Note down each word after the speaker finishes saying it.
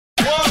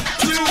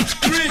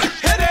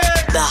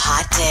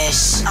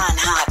Dish on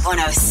Hot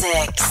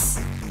 106.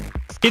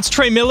 It's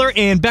Trey Miller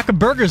and Becca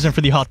Berger's in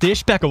for the Hot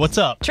Dish. Becca, what's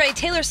up? Trey,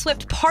 Taylor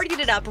Swift partied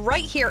it up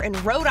right here in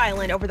Rhode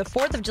Island over the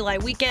 4th of July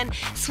weekend.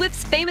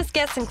 Swift's famous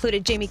guests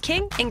included Jamie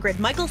King, Ingrid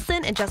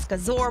Michaelson, and Jessica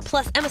Zor,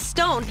 plus Emma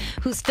Stone,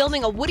 who's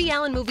filming a Woody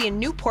Allen movie in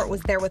Newport,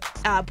 was there with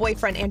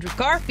boyfriend Andrew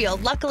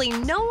Garfield. Luckily,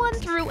 no one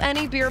threw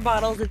any beer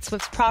bottles at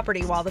Swift's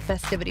property while the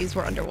festivities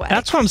were underway.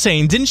 That's what I'm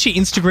saying. Didn't she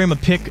Instagram a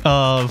pic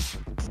of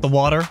the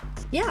water?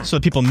 Yeah. So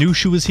that people knew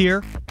she was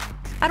here?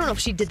 I don't know if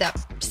she did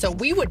that so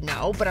we would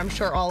know, but I'm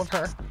sure all of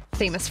her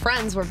famous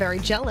friends were very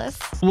jealous.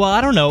 Well, I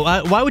don't know.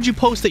 Why would you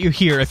post that you're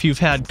here if you've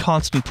had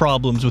constant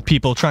problems with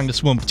people trying to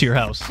swim to your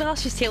house? Well,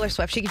 she's Taylor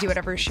Swift. She can do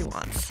whatever she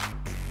wants.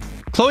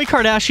 Khloe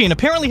Kardashian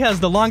apparently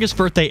has the longest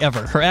birthday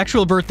ever. Her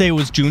actual birthday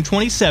was June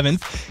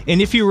 27th, and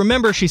if you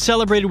remember, she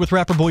celebrated with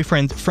rapper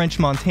boyfriend French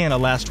Montana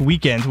last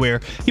weekend, where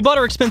he bought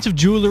her expensive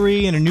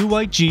jewelry and a new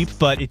white Jeep,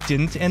 but it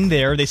didn't end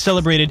there. They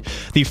celebrated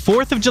the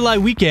 4th of July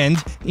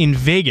weekend in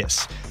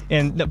Vegas.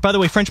 And by the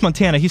way, French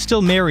Montana, he's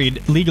still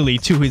married legally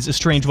to his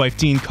estranged wife,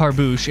 Dean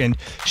Carbuche, and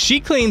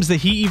she claims that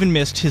he even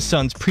missed his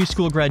son's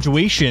preschool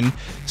graduation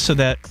so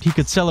that he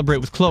could celebrate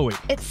with Khloe.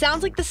 It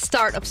sounds like the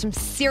start of some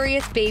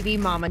serious baby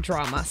mama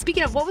drama.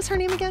 Speaking of, what was her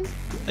name again?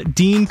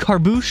 Dean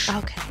Carbuche?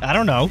 Okay. I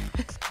don't know.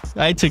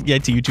 I had to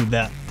YouTube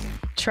that.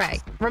 Trey,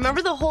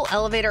 remember the whole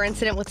elevator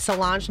incident with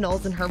Solange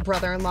Knowles and her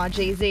brother-in-law,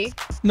 Jay-Z?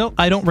 No,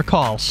 I don't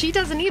recall. She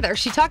doesn't either.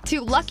 She talked to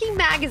Lucky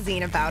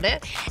Magazine about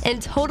it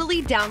and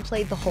totally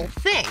downplayed the whole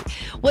thing.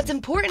 What's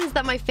important is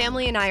that my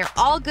family and I are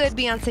all good,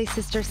 Beyonce's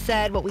sister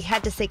said. What we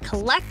had to say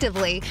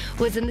collectively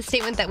was in the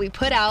statement that we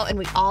put out, and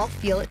we all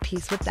feel at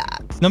peace with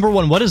that. Number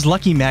one, what is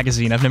Lucky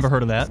Magazine? I've never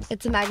heard of that.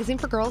 It's a magazine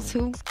for girls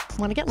who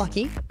want to get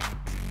lucky.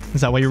 Is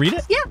that why you read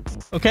it? Yeah.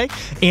 Okay.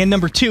 And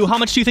number two, how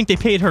much do you think they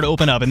paid her to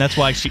open up? And that's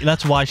why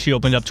she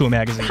opened up to a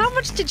magazine. How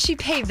much did she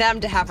pay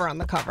them to have her on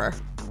the cover?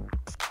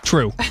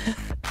 True.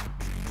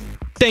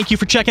 Thank you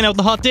for checking out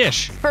the Hot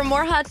Dish. For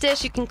more Hot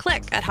Dish, you can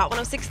click at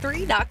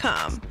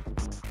hot1063.com.